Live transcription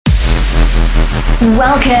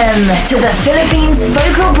Welcome to the Philippines'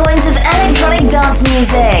 focal point of electronic dance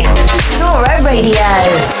music, Sora Radio.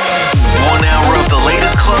 1 hour of the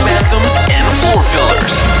latest club anthems and floor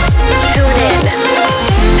fillers. Tune in.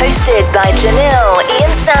 Hosted by Janelle,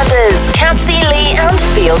 Ian Sanders, Catsy Lee, and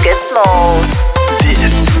Feelgoodsmalls.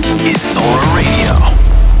 This is Sora Radio.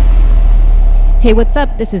 Hey, what's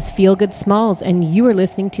up? This is Feelgoodsmalls, and you are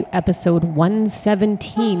listening to episode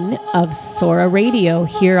 117 of Sora Radio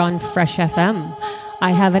here on Fresh FM. I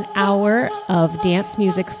have an hour of dance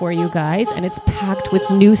music for you guys, and it's packed with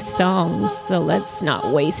new songs. So let's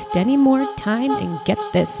not waste any more time and get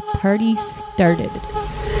this party started.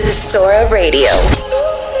 Sora Radio.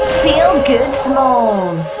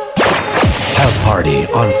 Feelgoodsmalls. House Party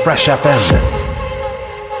on Fresh FM.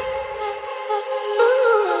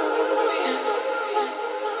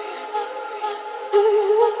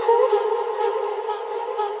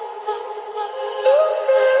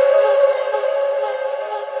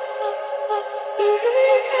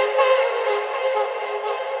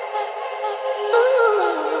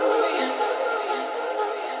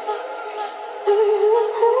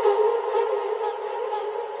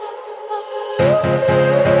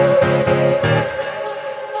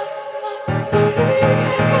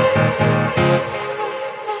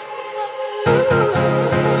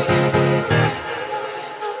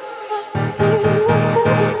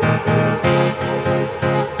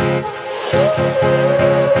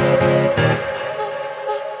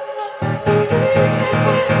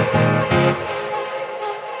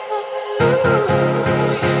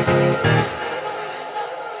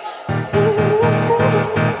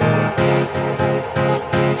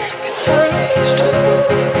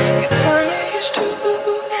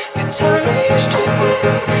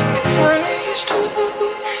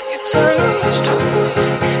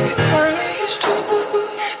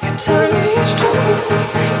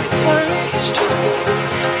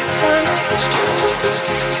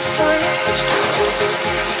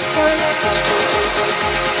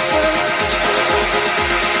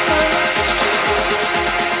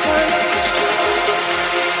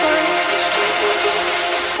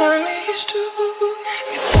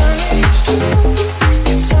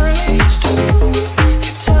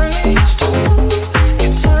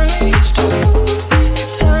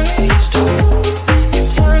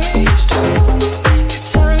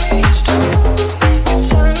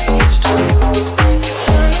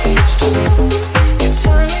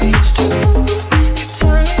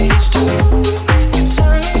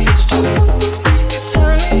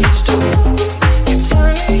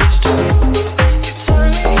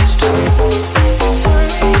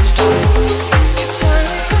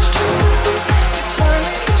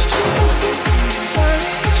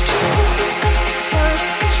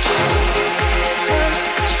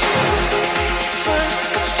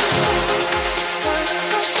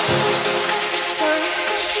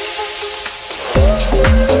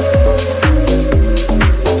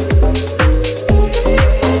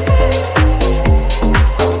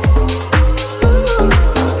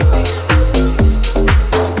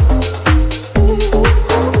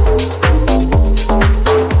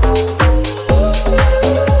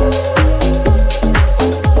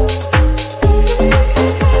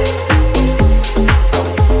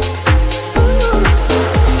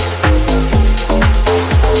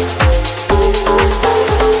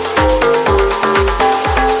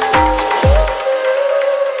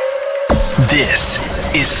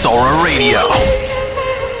 This is Sora Radio.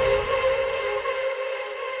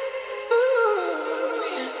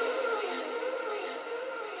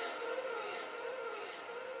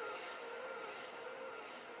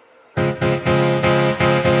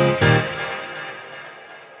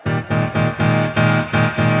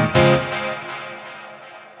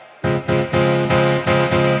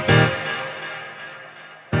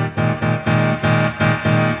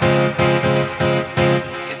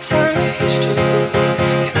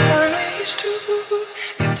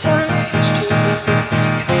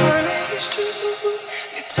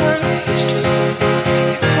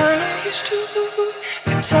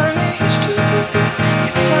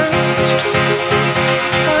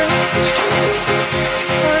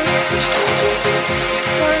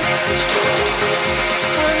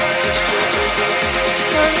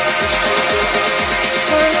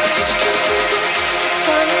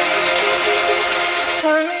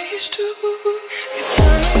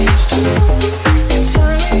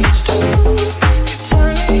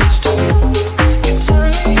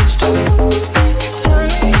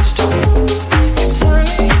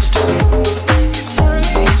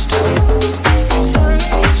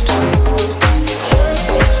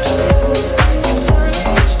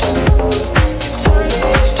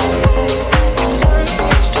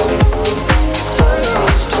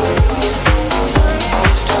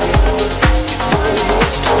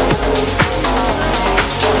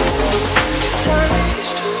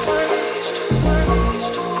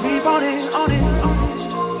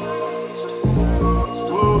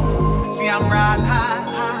 riding high,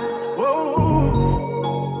 high. Whoa.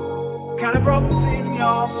 Kinda broke the scene,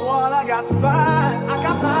 y'all. So all I got to buy, I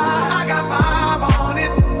got vibe on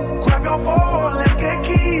it. Grab your phone, let's get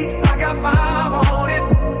key. I got vibe on it.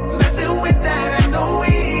 Messing with that ain't no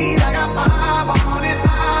weed. I got vibe on it,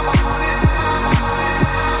 vibe on it, vibe on it.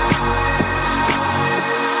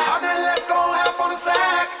 All that let's go half on the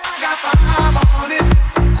sack. I got vibe on it.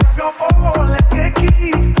 Grab your phone, let's get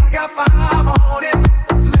key. I got vibe on it.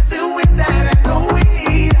 Messing with that ain't no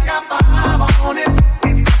weed. I got vibe on it.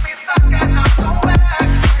 It's got me stuck and I'm so back.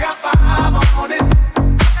 I got vibe on it.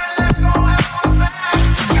 Let's go half on the sack.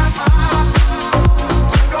 I got vibe.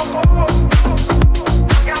 Grab your phone.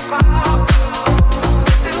 I got vibe.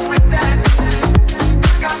 Messing with that.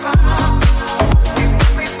 I got vibe. It's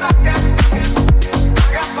got me stuck and I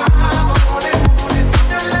got vibe on it.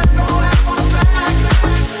 Let's go half on the sack.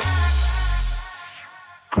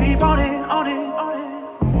 Creep on it, on it, on it.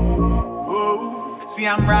 Whoa, see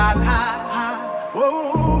I'm riding high, high.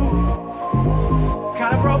 Whoa,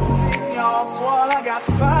 kinda broke the scene, y'all. So all I got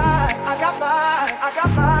to buy, I got vibe, I got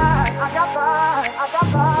vibe, I got vibe, I got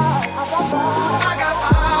vibe, I got vibe, I got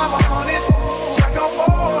vibe on it. Drop your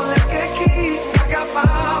phone, let's get key. I got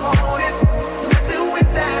vibe on it. Messing with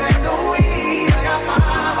that ain't no weed. I got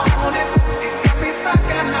vibe on it. It's got me stuck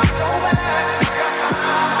and I'm so bad. I got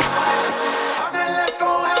vibe on it. All that let's go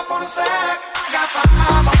half on the sack. I got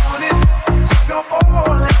vibe on it. Your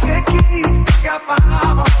phone, let's get key. Got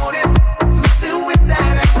vibe on it. Messing with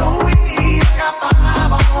that ain't no weed. Got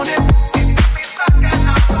vibe on it. It got me stuck and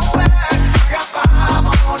I'm so bad. Got vibe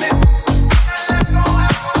on it. Let's go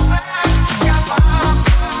half on the sack. Got vibe.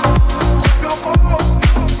 Your phone.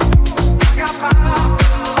 Got vibe.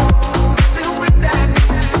 Messing with that.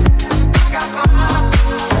 Got vibe.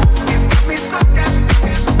 It's got me stuck and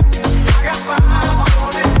got vibe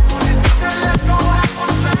on it. Let's go half on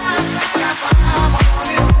the sack. Got vibe on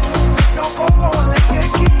it. Your phone, let's get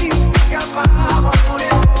key. Got vibe on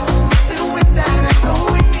it. Messing with that ain't no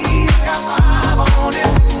weed. Got vibe on it.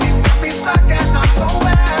 It's got me stuck and I'm so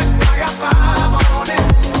bad. I got vibe on it.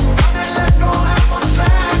 Let's go half on the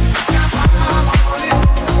sack. Got vibe on it.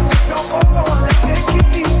 Your phone, let's get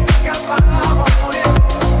key. Got vibe on it.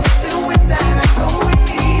 Messing with that ain't no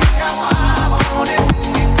weed. Got vibe on it.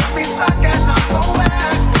 It's got me stuck and I'm so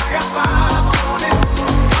bad. I got vibe on it.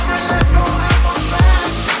 Let's go half on the sack.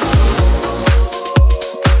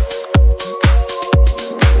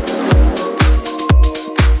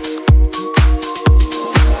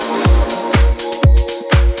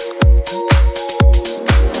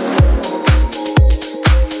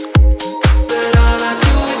 But all I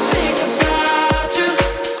do is think about you.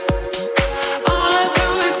 All I do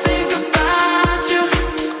is think about you.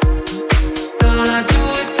 All I do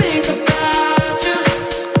is think about you.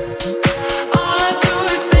 All I do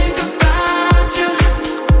is think about you.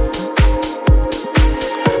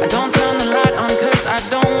 I don't turn the light on 'cause I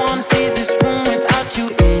don't wanna see this room without you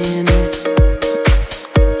in it.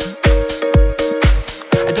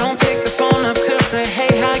 I don't pick the phone up 'cause the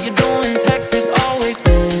hey how you doing text is always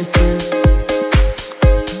missing.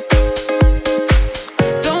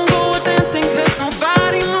 Don't go dancing 'cause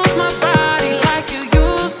nobody moves my body like you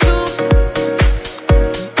used to.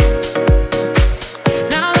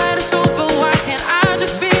 Now that it's over, why can't I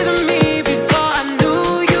just be the me before I knew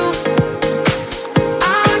you?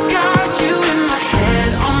 I got you in my head,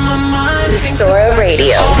 on my mind. Think Sora about you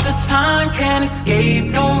Radio. all the time, can't escape,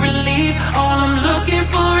 no relief. All I'm looking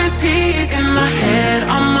for is peace in my head,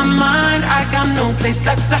 on my mind. I got no place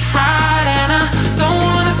left to hide, and I don't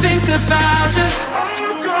wanna think about you. I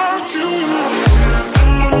got you in my head,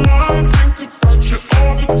 on my mind. Think about you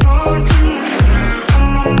all the time. In my head, on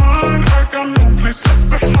my mind. I got no place left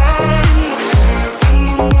to hide. In my head, on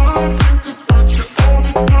my mind. Think about you all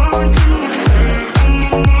the time. In my head, on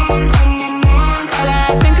my mind, on my mind. All I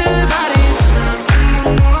think about is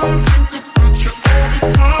On my mind. Think about you all the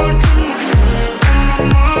time. In my head, on my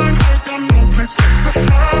mind. I got no place left to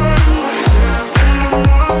hide. In my head, on my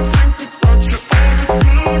mind. Think about you all the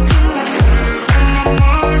time. In my head, on my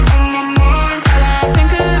mind, on my mind. all I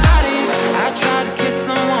think about is I tried to kiss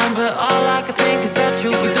someone, but all I could think is that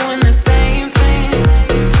you'll be doing the same thing.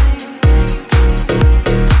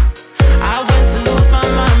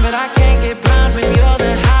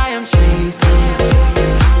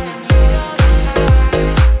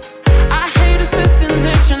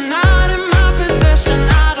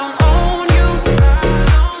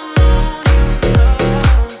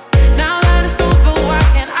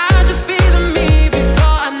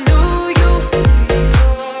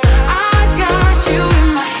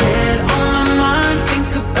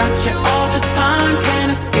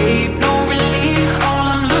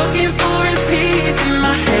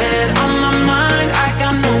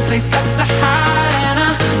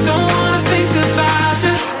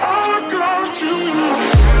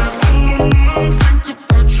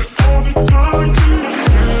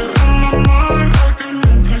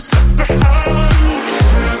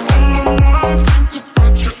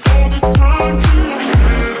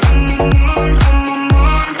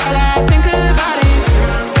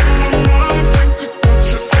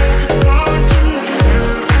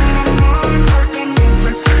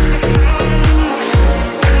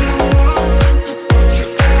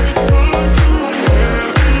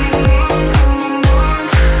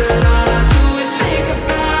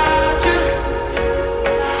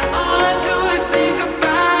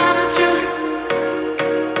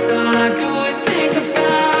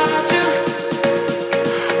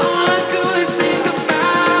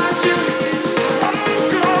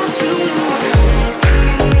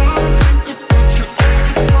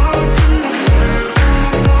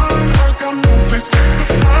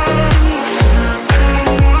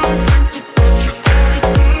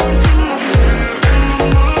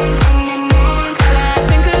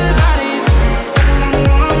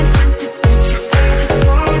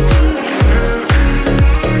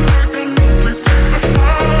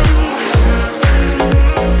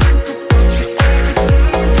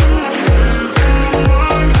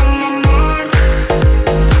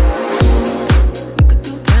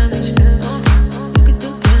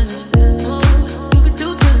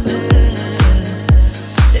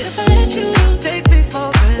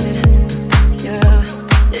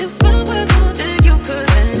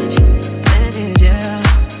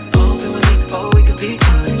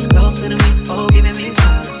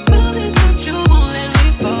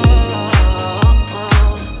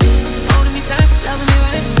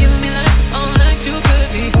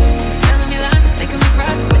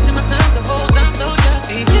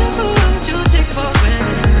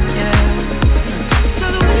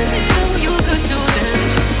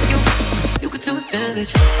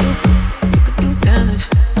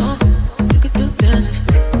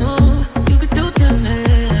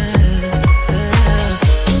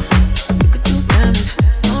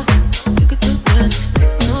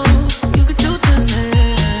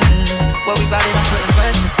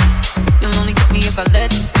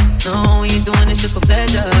 ain't doing this just for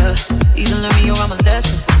pleasure. Either learn me or I'm a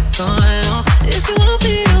lesson. Going on. If you want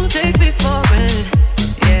me, don't take me for granted.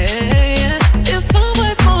 Yeah, yeah. If I'm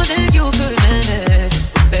worth more than you could manage,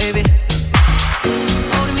 baby.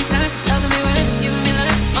 Holding me tight, loving me right, giving me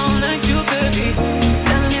life all night. You could be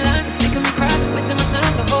telling me lies, making me cry, wasting my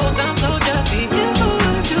time the whole time. So just be careful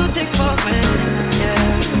what you take for granted. Yeah.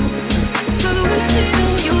 'Cause with me,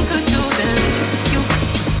 you could do damage.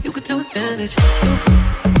 You could do damage.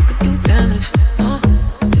 You could do damage.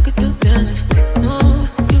 You could do damage. No,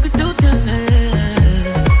 you could do damage.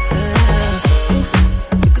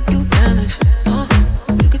 You could do damage. You could do damage. No,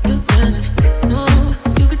 you could do damage.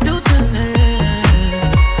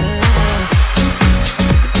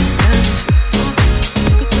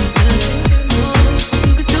 You could do damage. No, you could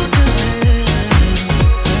do damage.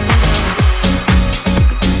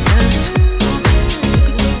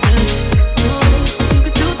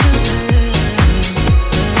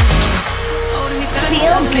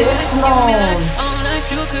 Feelgoodsmalls. All night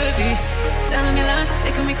you could be telling me lies,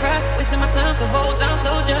 making me cry, wasting my time the whole time.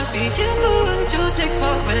 So just be careful what you take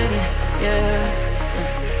for granted. Yeah.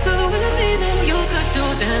 'Cause with me now you could do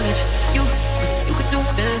damage. You could do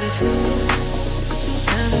damage. You could do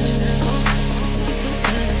damage. You could do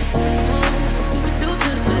damage. You could do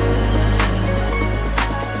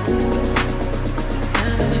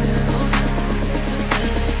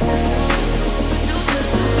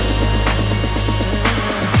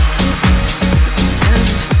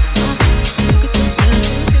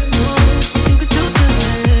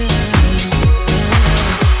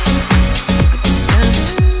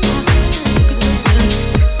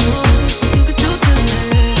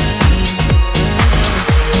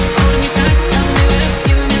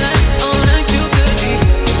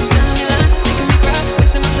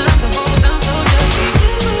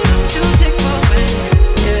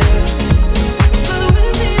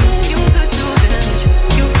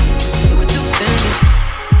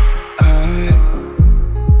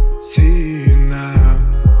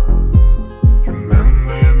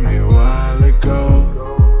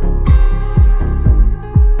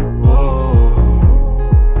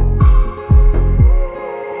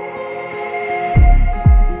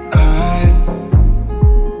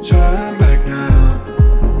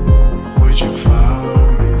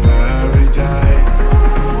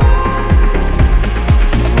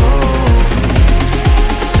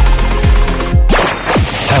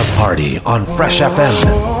on Fresh FM.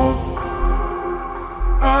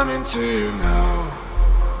 I'm into you now.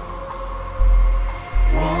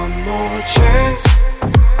 One more chance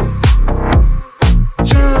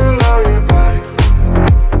to love you back.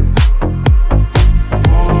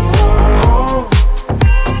 Whoa,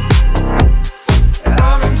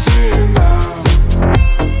 I'm into you now.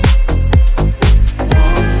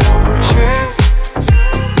 One more chance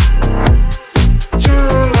to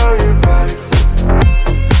love you back.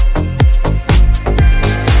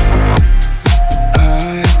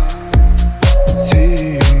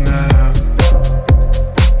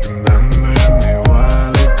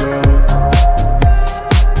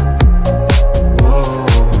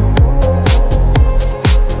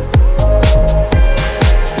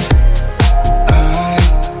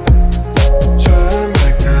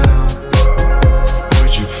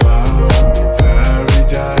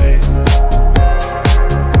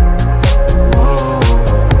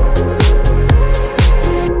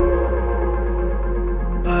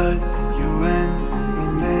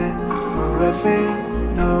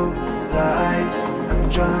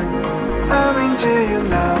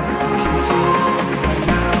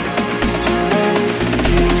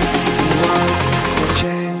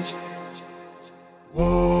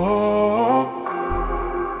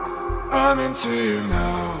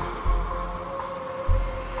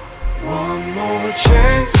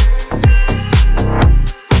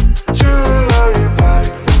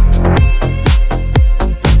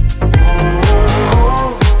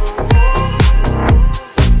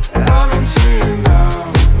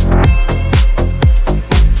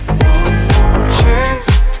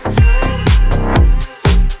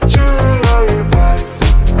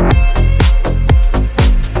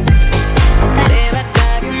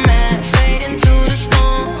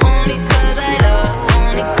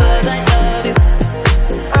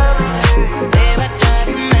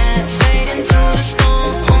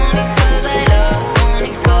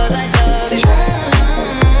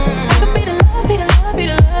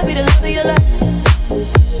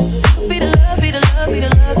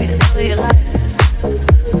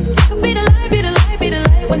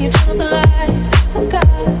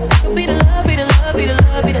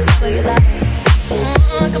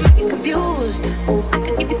 I could make you confused. I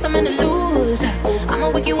could give you something to lose. I'ma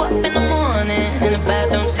wake you up in the morning in the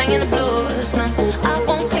bathroom singing the blues. No, I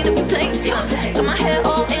won't clean up your place. Got my hair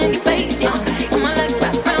all in your face. Got my legs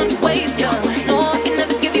wrapped around your waist. No, I can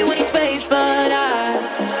never give you any space, but I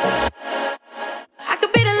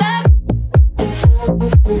could be the love.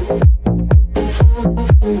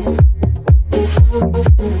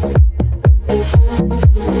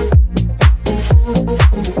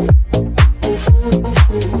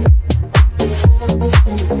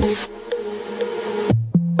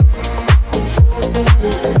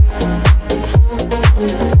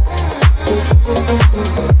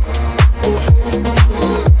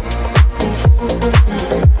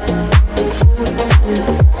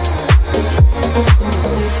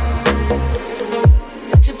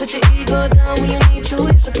 Put your ego down when you need to.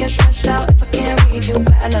 If I get stressed out, if I can't read you,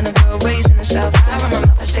 bad on a girl raised in the South. I run my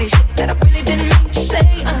mouth, I say shit that I really didn't mean to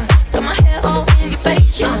say. Got my hair all in your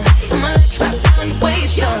face, and my legs wrapped around your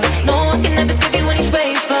waist. No, I can never give you any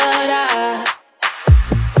space, but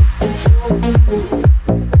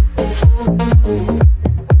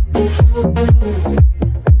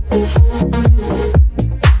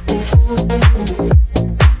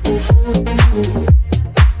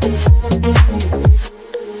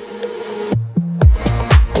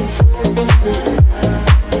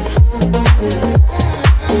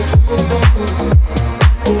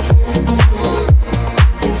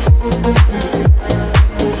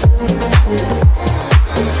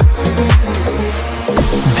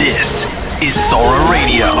This is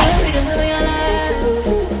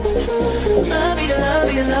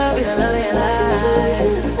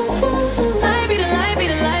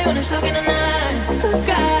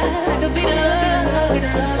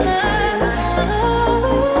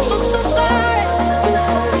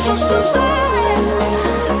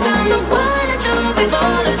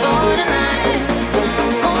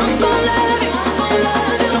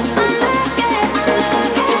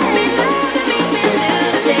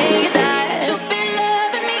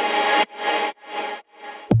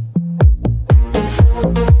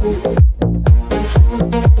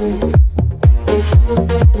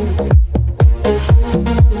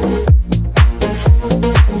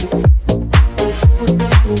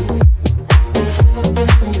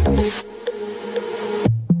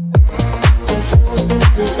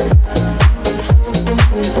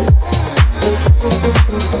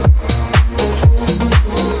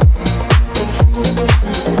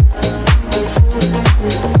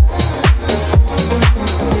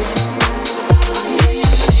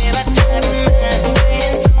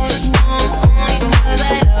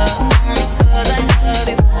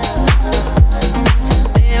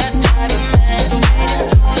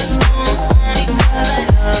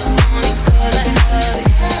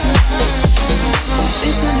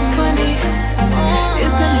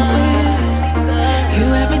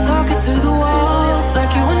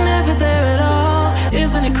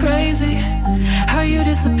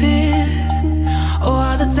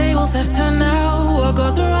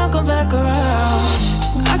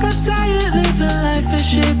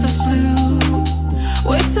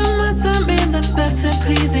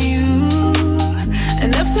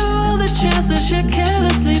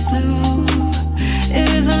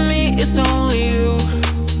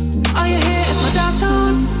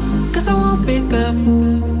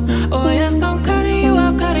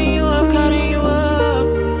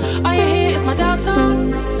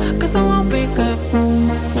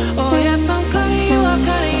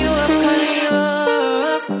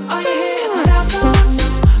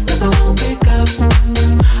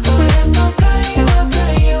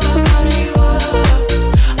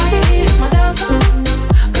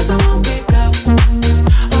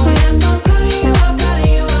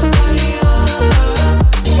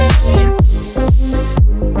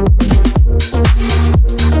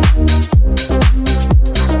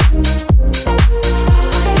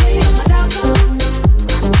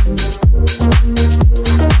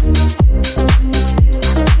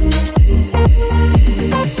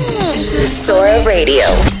Sora Radio.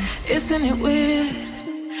 Isn't it weird?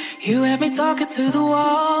 You had me talking to the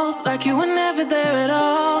walls like you were never there at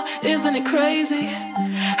all. Isn't it crazy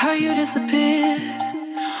how you disappeared?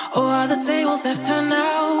 Oh, how the tables have turned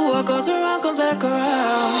now. What goes around comes back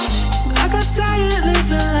around. I got tired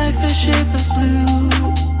living life in shades of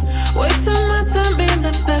blue, wasting my time being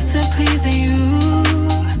the best and pleasing you.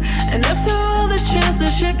 And after all the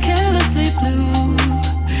chances you carelessly blew,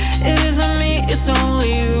 it isn't me, it's only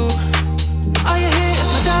you. Are you here?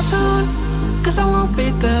 It's my dial tone, 'cause I won't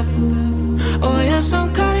pick up. Oh yes,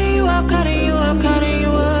 I'm cutting you off, cutting you off, cutting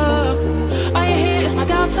you up. Are you here? It's my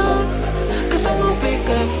dial tone, 'cause I won't pick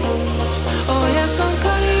up. Oh yes, I'm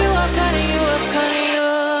cutting you off, cutting you off, cutting you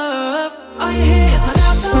up.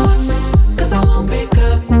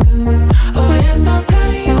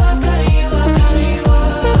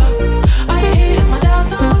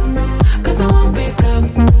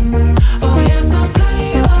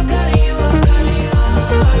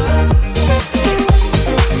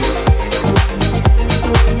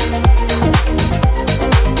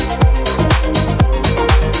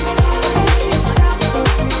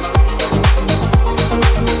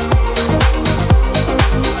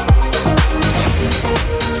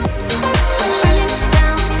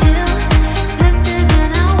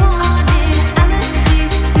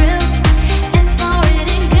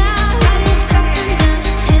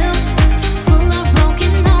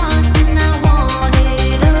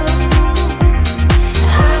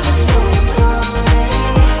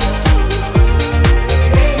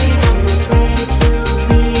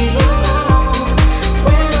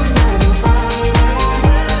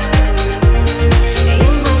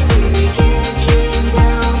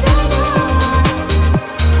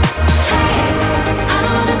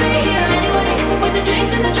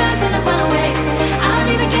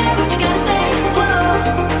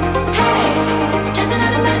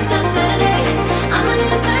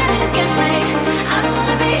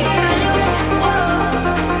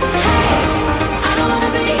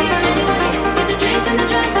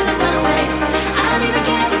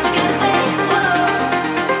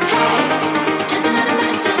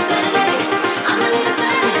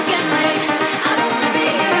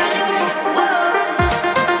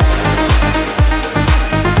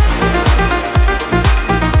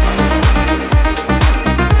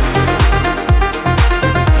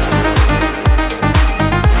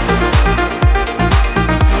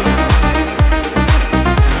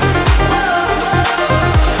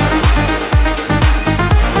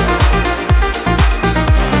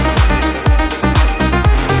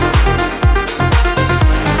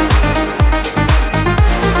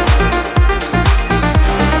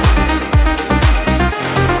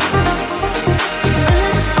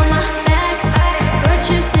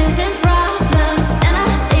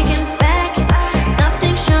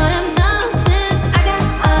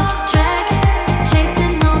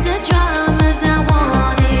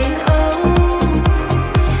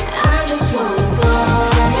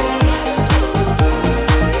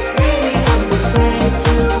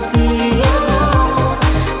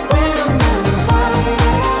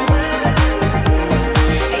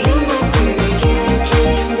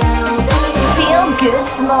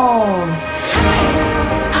 Smalls.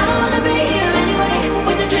 I don't wanna be here anyway,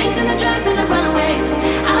 with the drinks and the drugs and the runaways.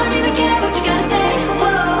 I don't even care what you gotta say.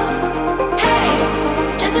 Whoa, hey,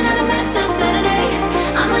 just another messed up Saturday.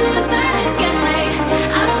 I'm a little tired, it's getting late.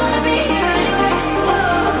 I don't wanna be here anyway.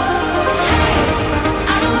 Whoa, hey,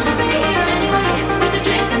 I don't wanna be here anyway, with the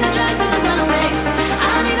drinks and the drugs and the runaways. I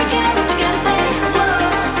don't even care what you gotta say. Whoa,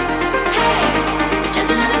 hey,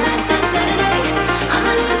 just another messed up Saturday. I'm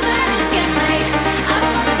a little tired, it's getting late. I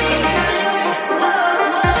don't wanna be here anyway. Whoa.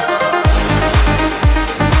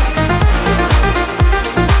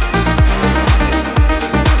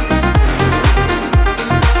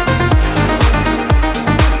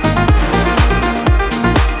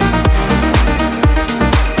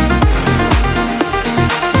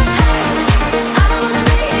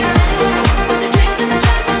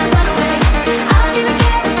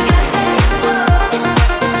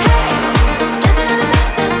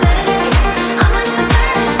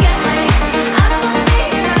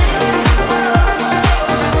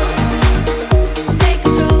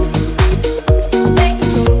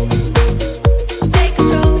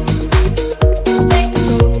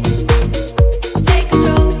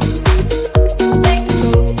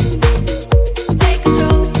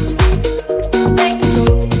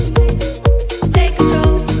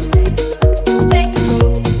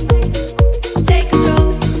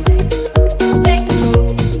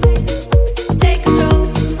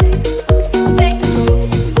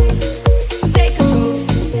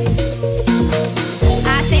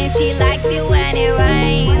 I think she likes it when it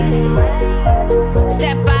rains.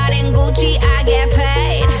 Step out in Gucci, I get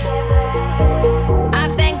paid. I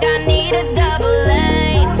think I need a double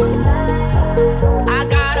lane. I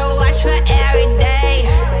got a watch for every day.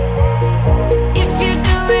 If you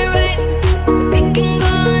do it right, we can go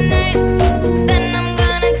all night. Then I'm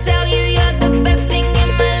gonna tell you you're the best thing in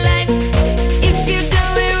my life. If you do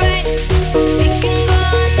it right, we can go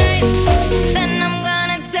all night. Then I'm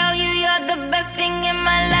gonna tell you you're the best thing in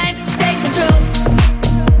my life. Take control.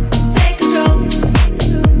 Take control.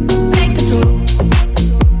 Take control.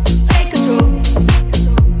 Take control.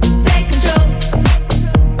 Take control.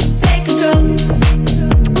 Take control. Take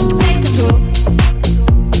control.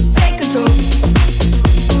 Take control. Take control.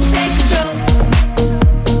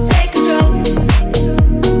 Take control.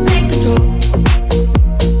 Take control.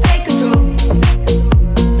 Take control.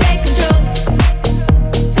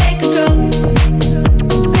 Take control. Take control.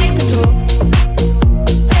 Take control.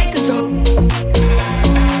 Take control.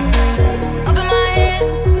 Up in my head,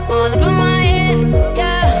 all up in my head,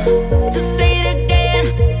 yeah. Just say it again,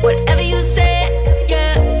 whatever you said,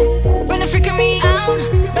 yeah. Bring the freak in me out,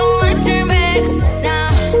 don't wanna turn back now.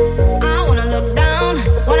 I wanna look down,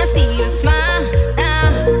 wanna see you smile now.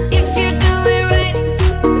 If you do it right,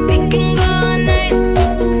 we can go all night.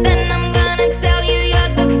 Then I'm gonna tell you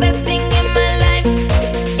you're the best thing in my life.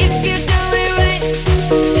 If you do it right,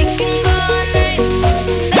 we can go all night.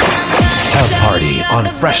 Then I'm gonna House tell Party you you're on the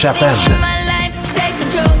Fresh best thing FM. in my life. Take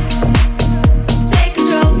control. Take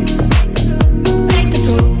control. Take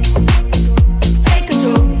control. Take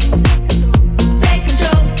control. Take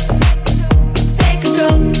control. Take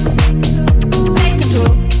control. Take control. Take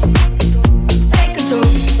control. Take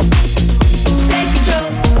control.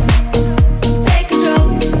 Take control.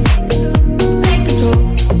 Take control.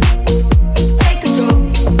 Take control.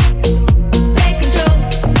 Take control.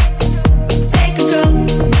 Take control.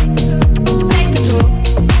 Take control.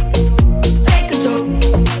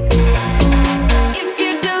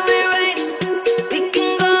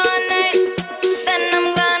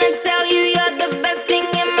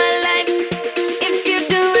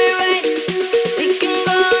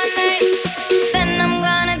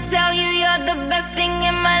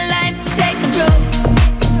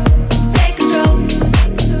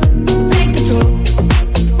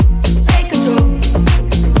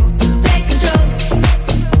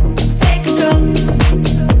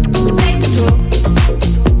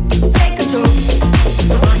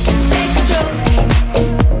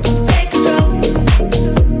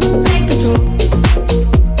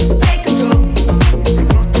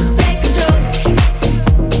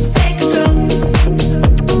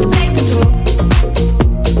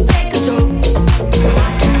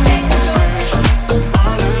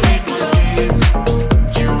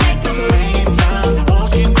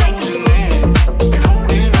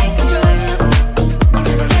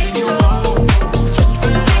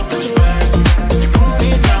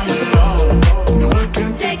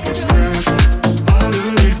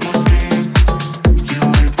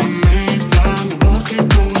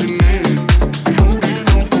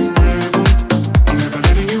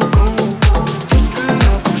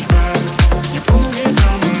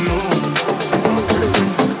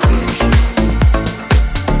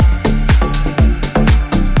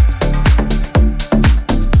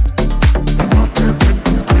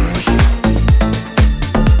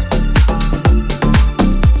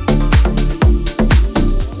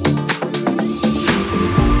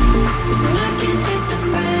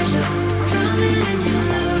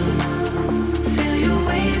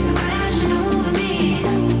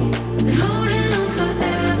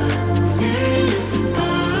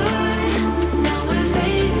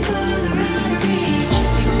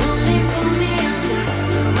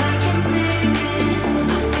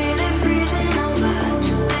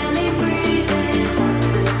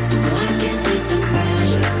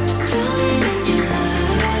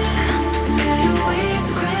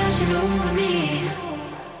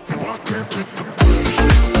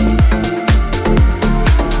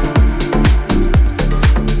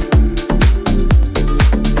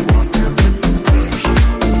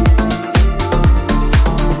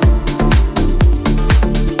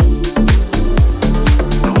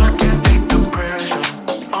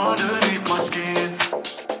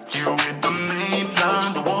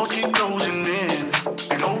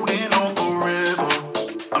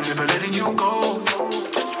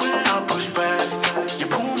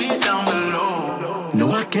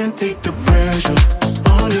 take the pressure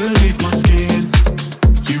underneath my skin.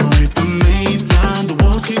 You hit the main line, the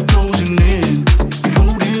walls keep closing in. Been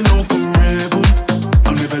holding on forever,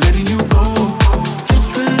 I'm never letting you go.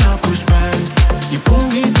 Just when I push back, you pull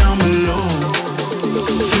me down below.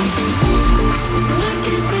 No, I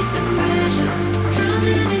can't take the pressure,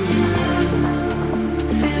 drowning in your love.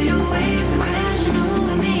 Feel your waves crashing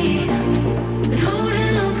over me. Been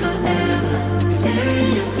holding on forever,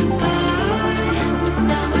 staring us apart.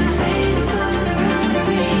 Now we're fading further out of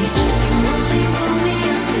reach. You only pull me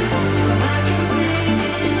under so I can sink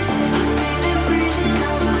in. I feel it freezing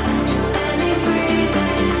over, just barely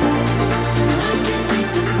breathing. No, I can't take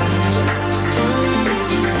the pressure, drowning in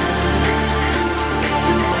your love. Feel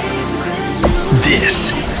your waves crashing over me. This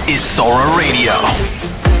is Sora Radio.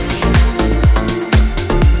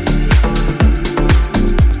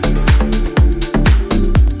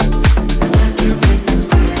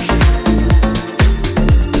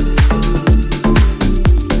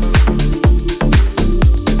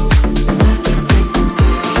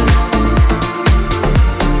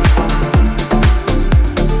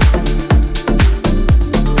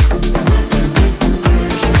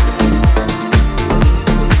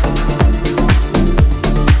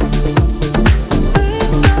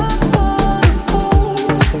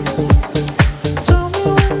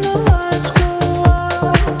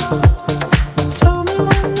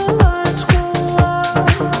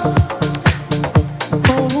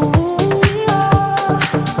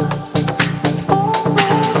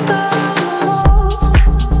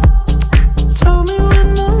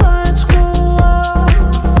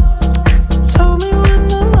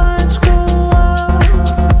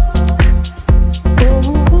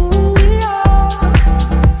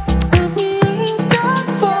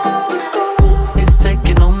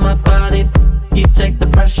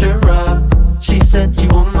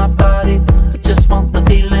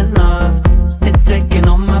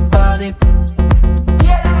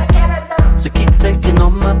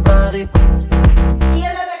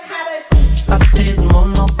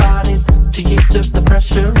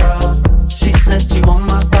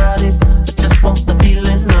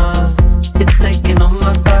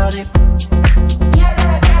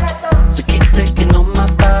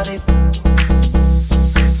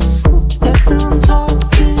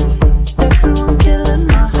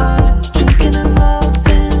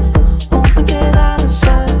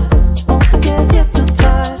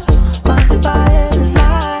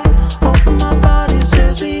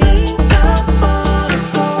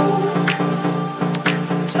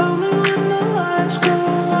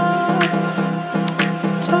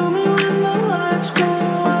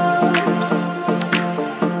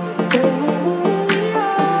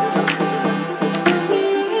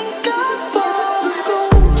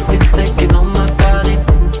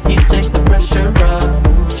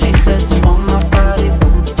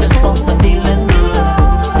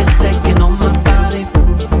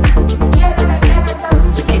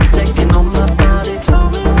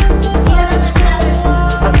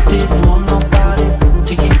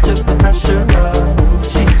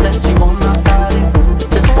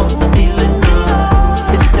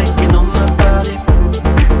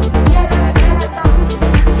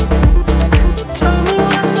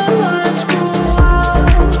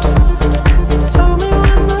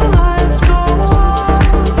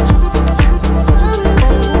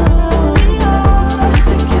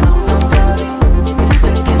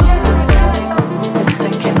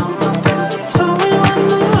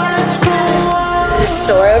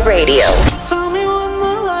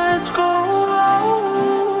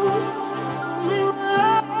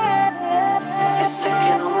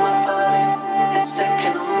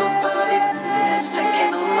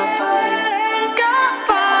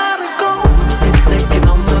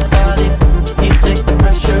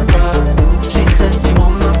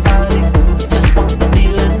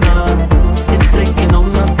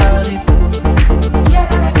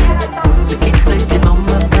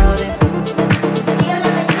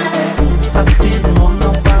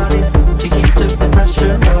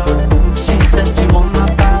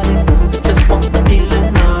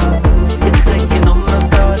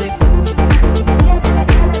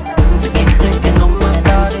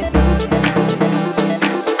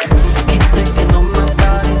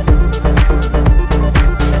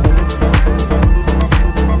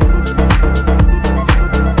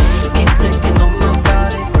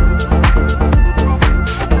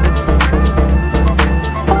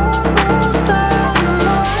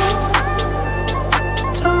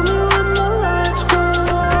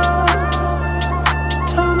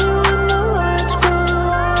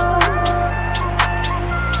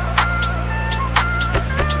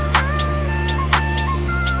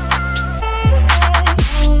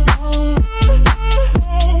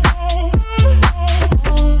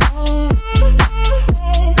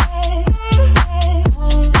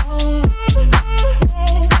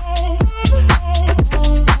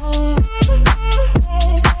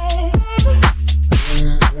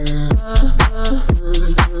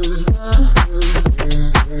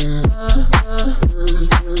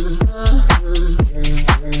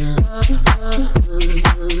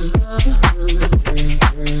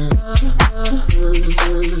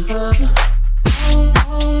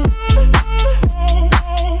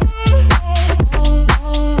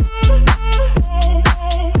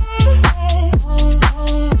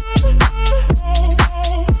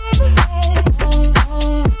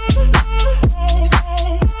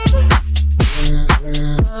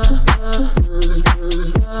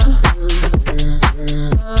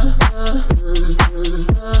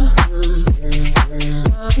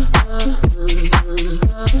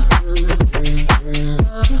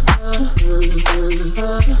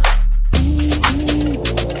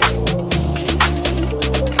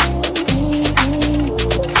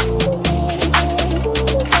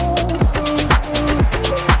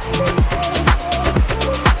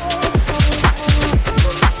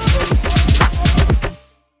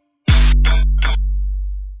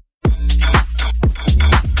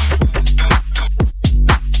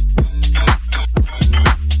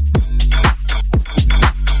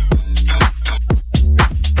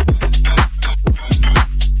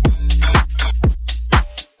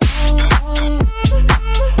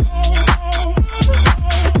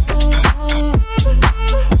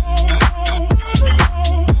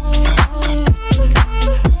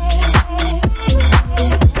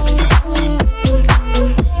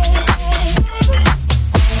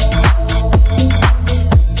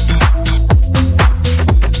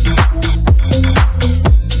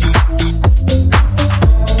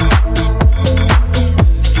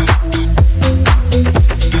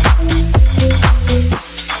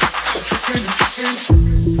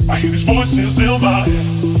 voices in my head.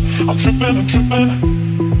 I'm tripping,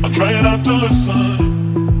 I'm trying not to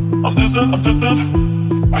listen. I'm distant,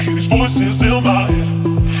 I hear these voices in my head.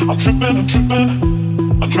 I'm tripping,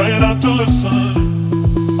 I'm trying not to listen.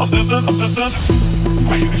 I'm distant,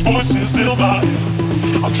 I hear these voices in my head.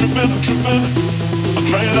 I'm tripping, I'm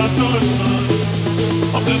trying not to listen.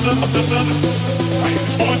 I'm distant, I hear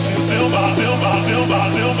these voices in my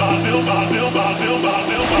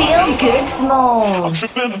Feelgoodsmalls.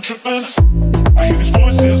 I'm tripping, I hear these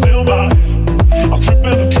voices in my head. I'm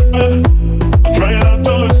tripping, I'm trying not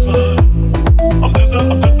to listen. I'm distant,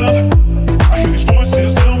 I hear these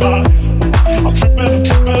voices in my head. I'm tripping,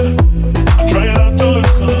 I'm trying not to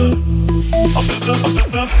listen. I'm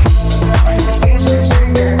distant, I hear these voices in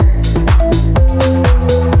my head.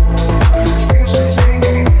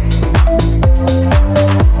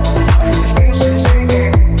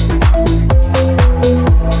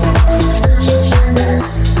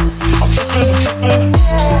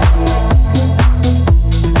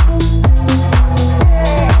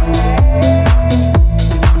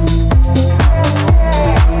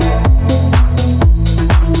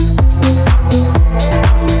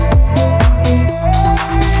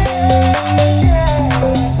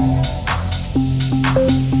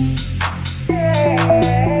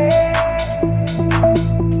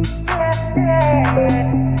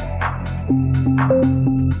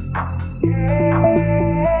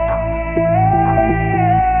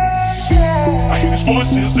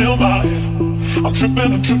 Voices in my head. I'm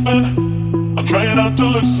tripping, I'm trying not to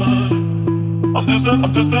listen. I'm distant,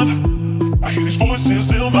 I hear these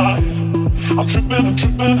voices in my head. I'm tripping,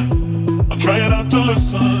 I'm trying not to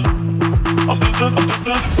listen. I'm distant,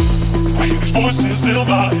 I hear these voices in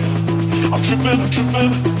my head. I'm tripping,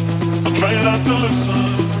 I'm trying not to listen.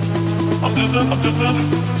 I'm distant,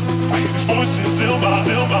 I hear these voices in my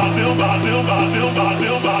head.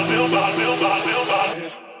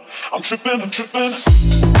 I'm tripping,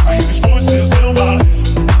 I hear these voices in my head.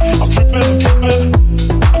 I'm tripping,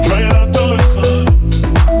 I'm trying not to listen.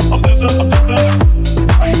 I'm distant,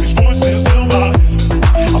 I hear these voices in my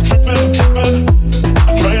head. I'm tripping,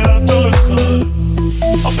 I'm trying not to listen.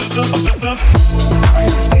 I'm distant, I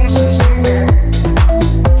hear these voices in my head.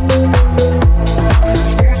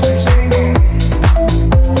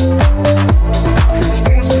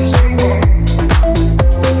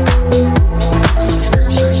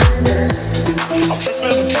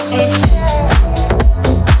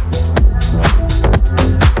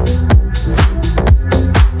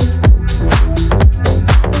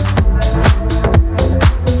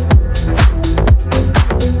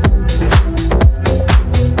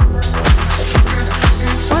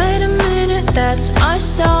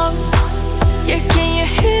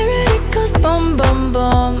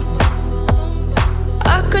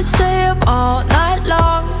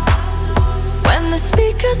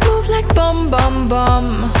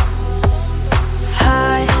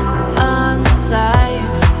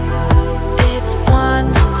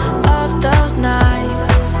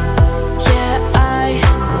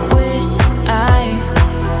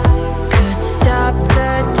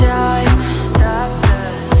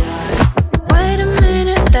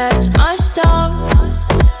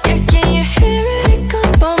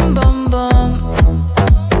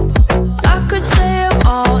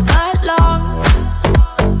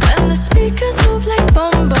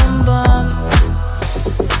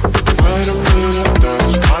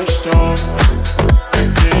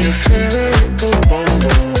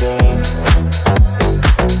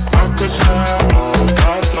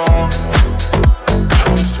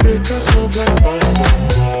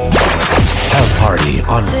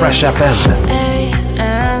 Fresh FM.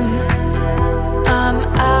 I'm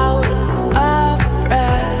out of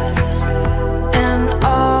breath, and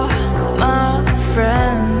all my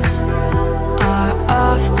friends are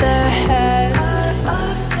off their heads.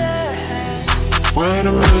 Wait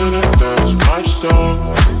a minute, that's my song.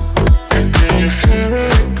 And can you hear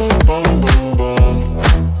it? It goes boom, boom, boom.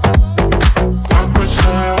 I could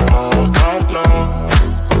say all night long,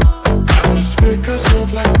 and the speakers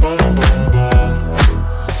move like boom, boom, boom.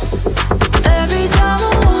 Every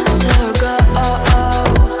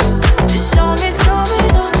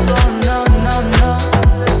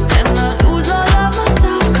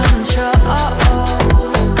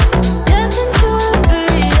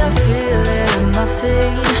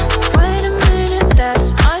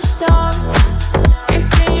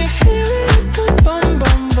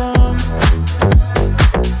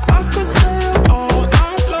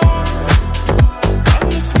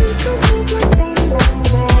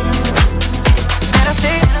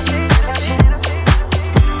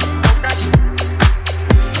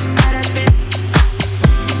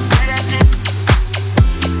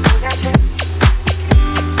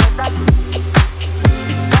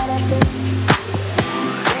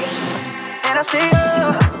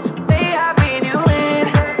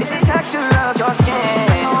your skin.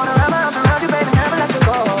 I wanna wrap my arms around you, baby, never let you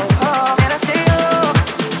go. Oh, and I see you,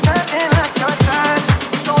 it's nothing like your touch.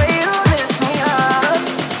 It's the way you lift me up.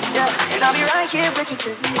 Yeah, and I'll be right here with you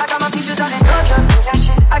too. I got my peaches out in Georgia.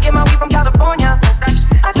 I get my weed from California.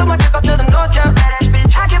 I took my trip up to the north, yeah.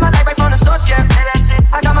 I get my light right from the source, yeah.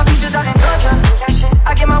 I got my peaches out in Georgia.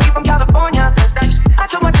 I get my weed from California. I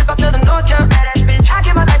took my trip up to the north, yeah. I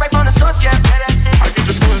get my light right from the source, yeah. I get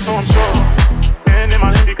your feeling, so I'm sure. And in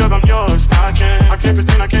my lane because I'm yours. I can't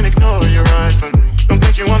pretend, I can't ignore you right from me. Don't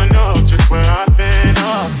think you wanna know just where I've been.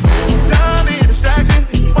 Love me distracted.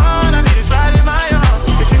 All I need is right in my arms.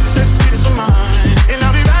 Your kisses taste the sweetest of mine. And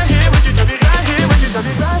I'll be right here with you, I'll be right here with you, I'll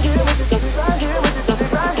be right here with you, I'll be right here with you, I'll be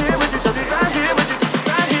right here with you, I'll be right here with you,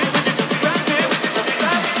 right here with you, right here with you, right here with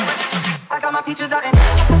you. I got my peaches out in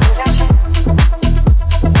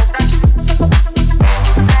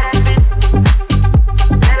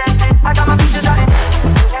I got my peaches out in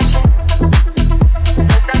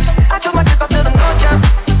I took my trip up to the north, yeah.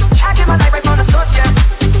 I get my light right from the source, yeah.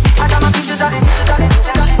 I got my peaches out in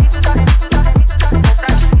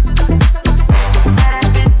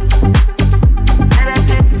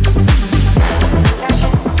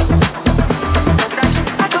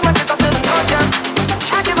I took my trip up to the north, yeah.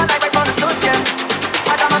 I get my light right from the source, yeah.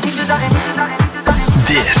 I got my peaches out in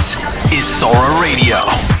This is Sora Radio.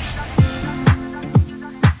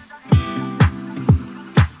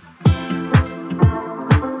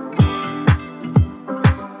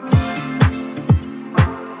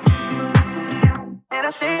 And I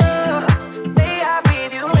see you, may I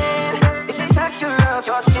breathe you in. It's the texture of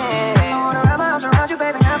your skin. I wanna wrap my arms around you,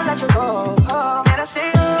 baby, never let you go. Oh, and I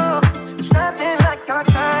see you, it's nothing like your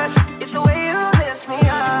touch. It's the way you lift me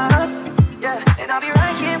up. Yeah, and I'll be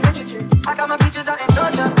right here with you too. I got my peaches out in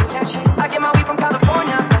Georgia. I get my weed from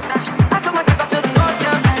California. I took my trip up to the north,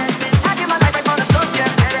 yeah. I get my light right from the source, yeah.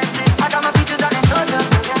 I got my peaches out in Georgia.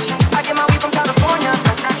 I get my weed from California.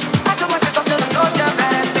 I took my trip up to the north, yeah.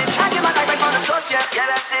 I get my light right from the source, yeah. Yeah,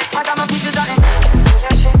 that's it. I got my peaches out in peaches out in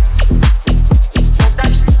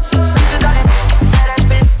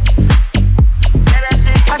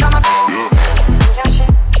I got my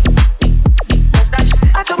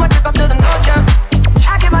I took my trip up to the north, yeah.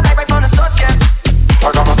 I get my light right from the source, yeah.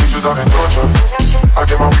 I got my peaches out in Georgia. I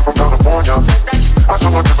get my weed from California. I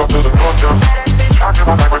took my trip up to the north, yeah. I get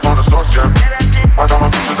my light right from the source, yeah. I got my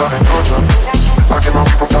peaches out in Georgia. I get my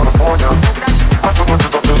weed from California. I took my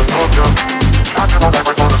trip up to the north, yeah. I get my light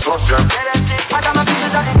right from the source, yeah. I got my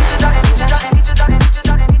peaches out in peaches out in peaches out in peaches out in peaches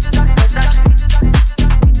out in peaches out in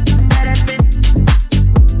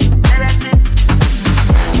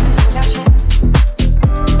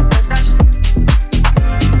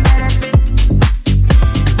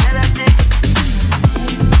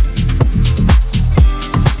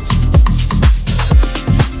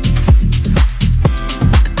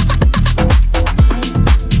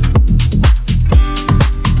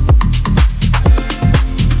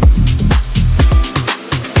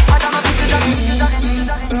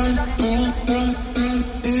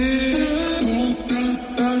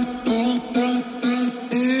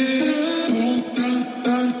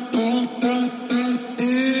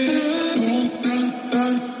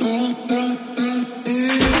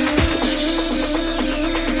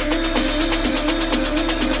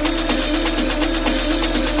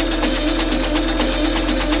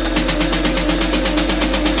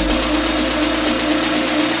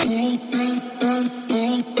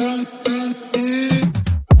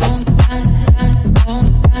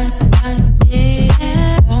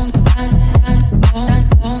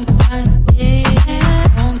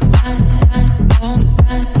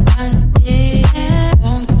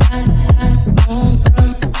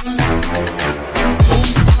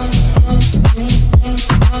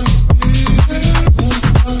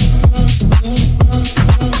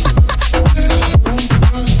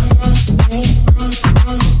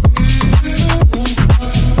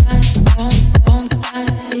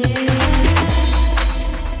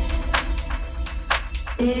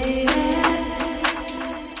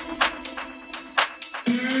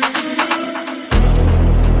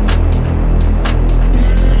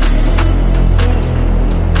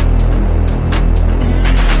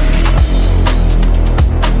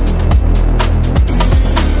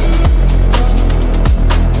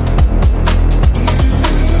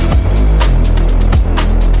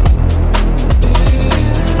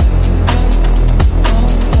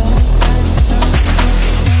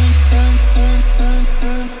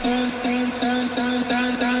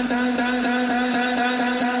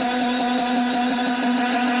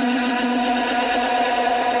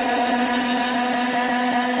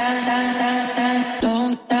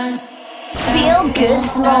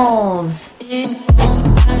Feelgoodsmalls.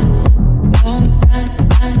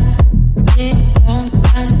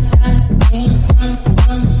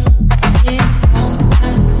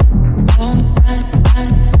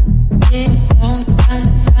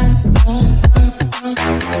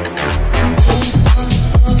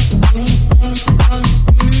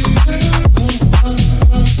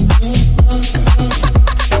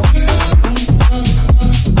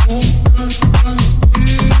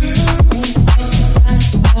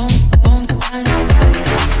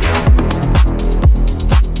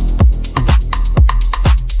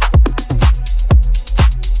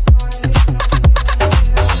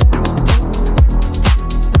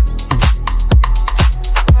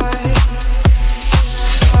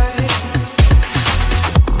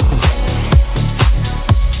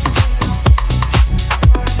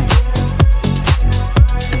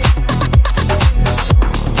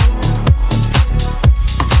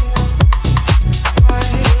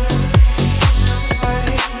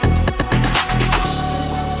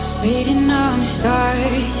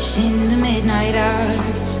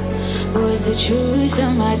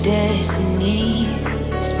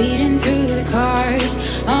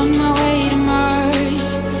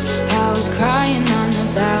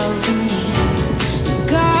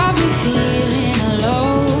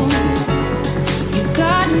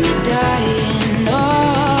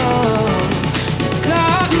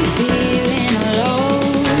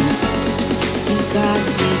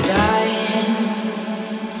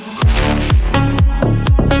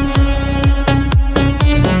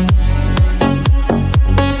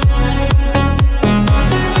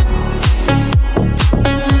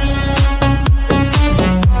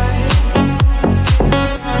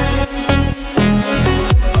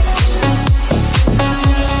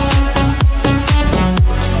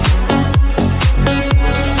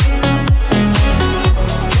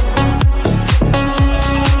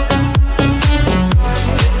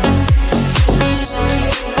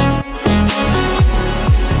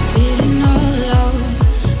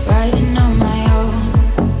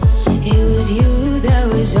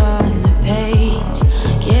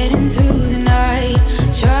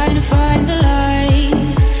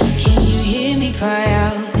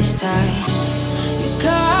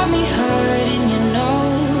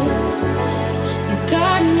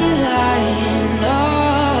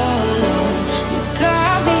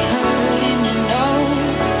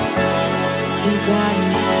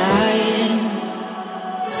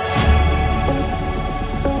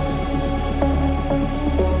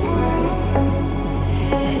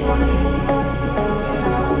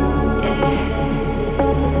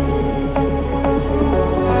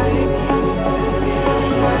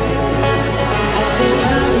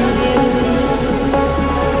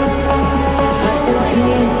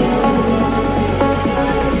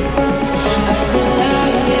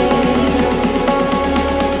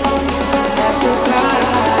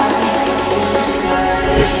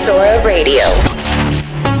 Sora Radio.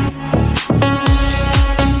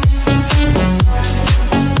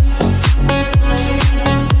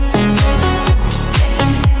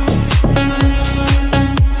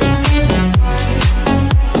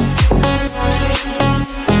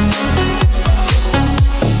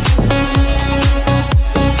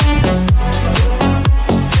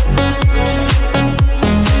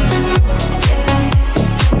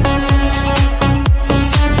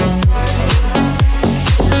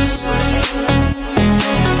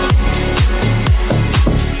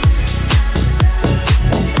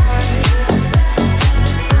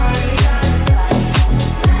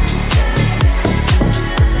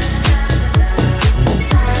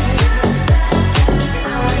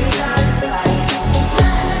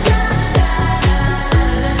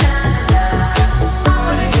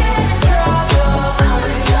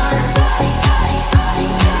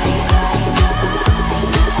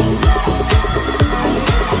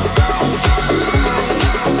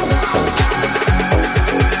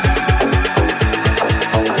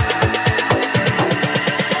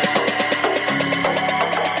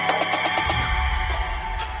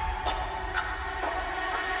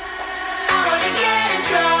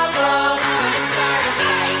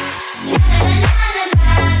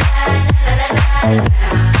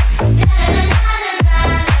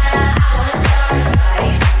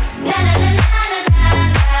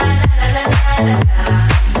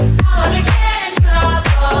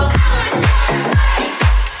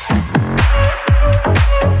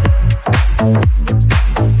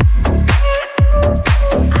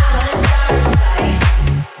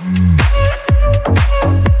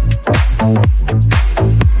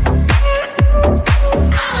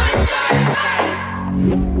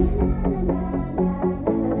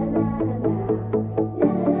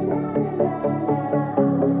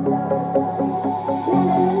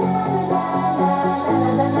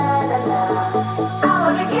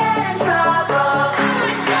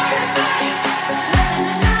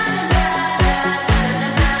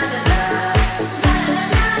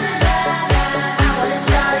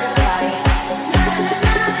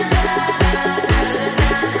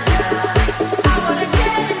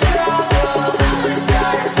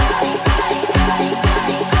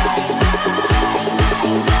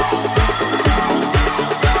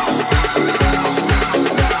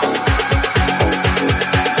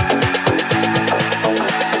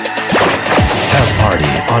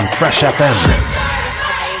 on Fresh FM.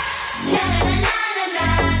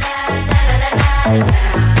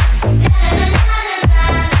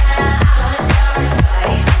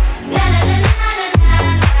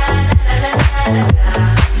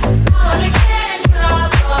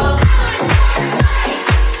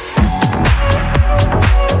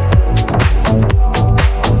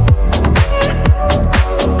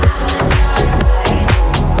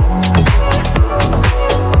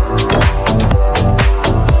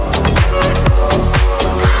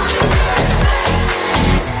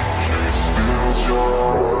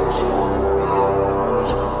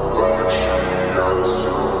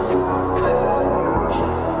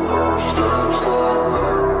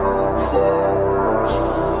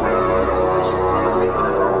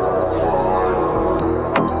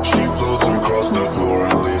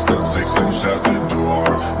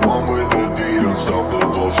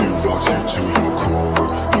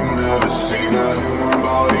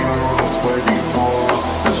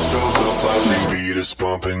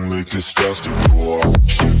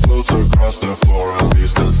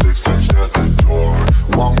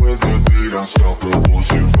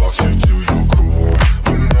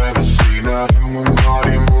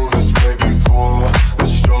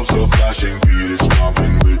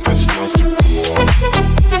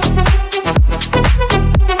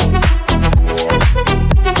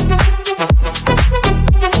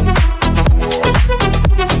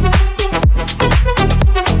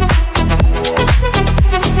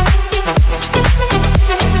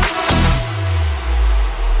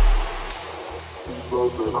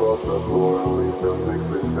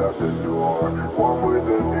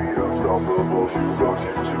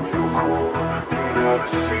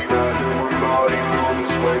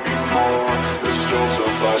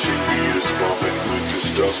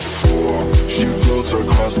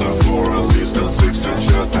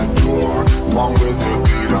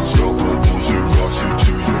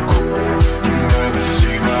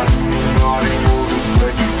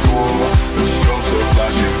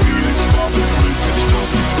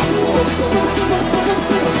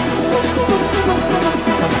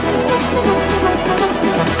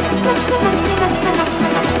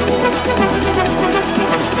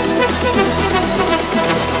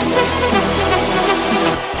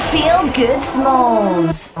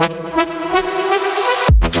 Feelgoodsmalls.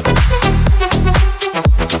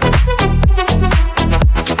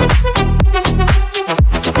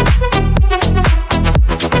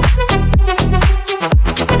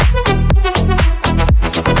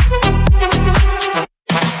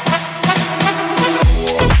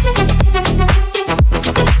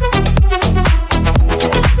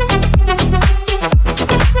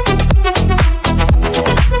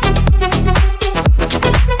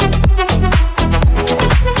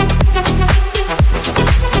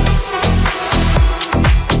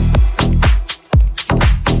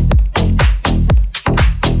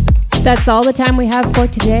 That's all the time we have for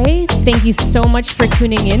today. Thank you so much for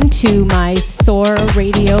tuning in to my Sora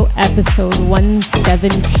Radio episode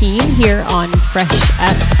 117 here on Fresh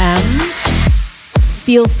FM.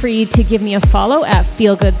 Feel free to give me a follow at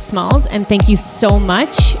Feelgoodsmalls, and thank you so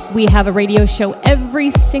much. We have a radio show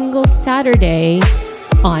every single Saturday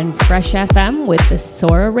on Fresh FM with the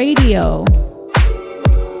Sora Radio.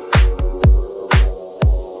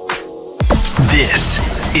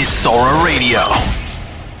 This is Sora Radio.